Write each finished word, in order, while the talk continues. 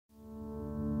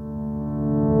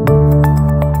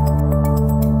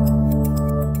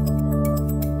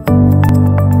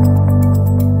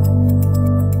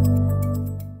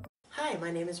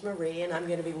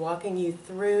walking you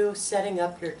through setting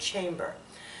up your chamber.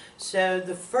 So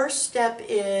the first step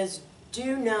is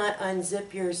do not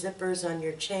unzip your zippers on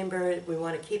your chamber. We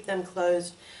want to keep them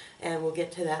closed, and we'll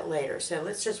get to that later. So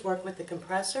let's just work with the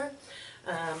compressor.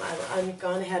 I've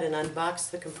gone ahead and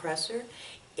unboxed the compressor.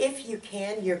 If you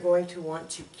can, you're going to want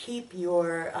to keep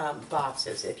your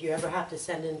boxes. If you ever have to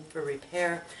send in for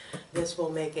repair, this will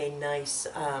make a nice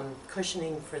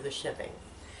cushioning for the shipping.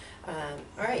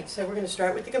 Alright, so we're going to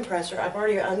start with the compressor. I've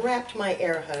already unwrapped my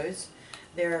air hose.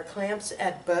 There are clamps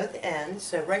at both ends,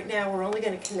 so right now we're only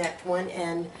going to connect one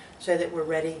end so that we're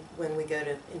ready when we go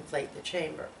to inflate the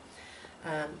chamber.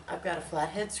 I've got a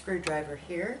flathead screwdriver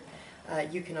here.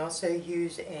 You can also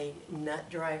use a nut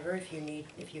driver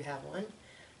if you have one.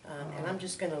 And I'm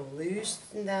just going to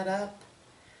loosen that up,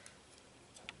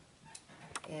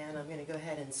 and I'm going to go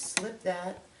ahead and slip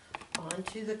that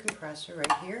onto the compressor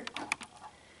right here.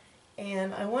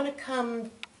 And I want to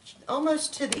come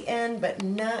almost to the end, but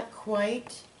not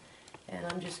quite, and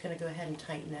I'm just going to go ahead and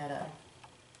tighten that up.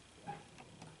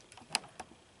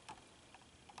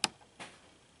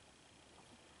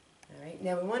 Alright,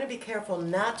 now we want to be careful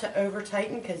not to over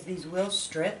tighten because these will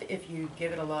strip if you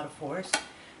give it a lot of force.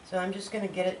 So I'm just going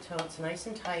to get it till it's nice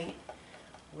and tight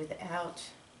without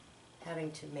having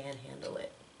to manhandle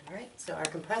it. Alright, so our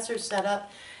compressor's set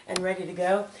up and ready to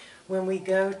go. When we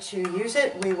go to use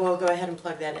it, we will go ahead and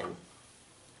plug that in.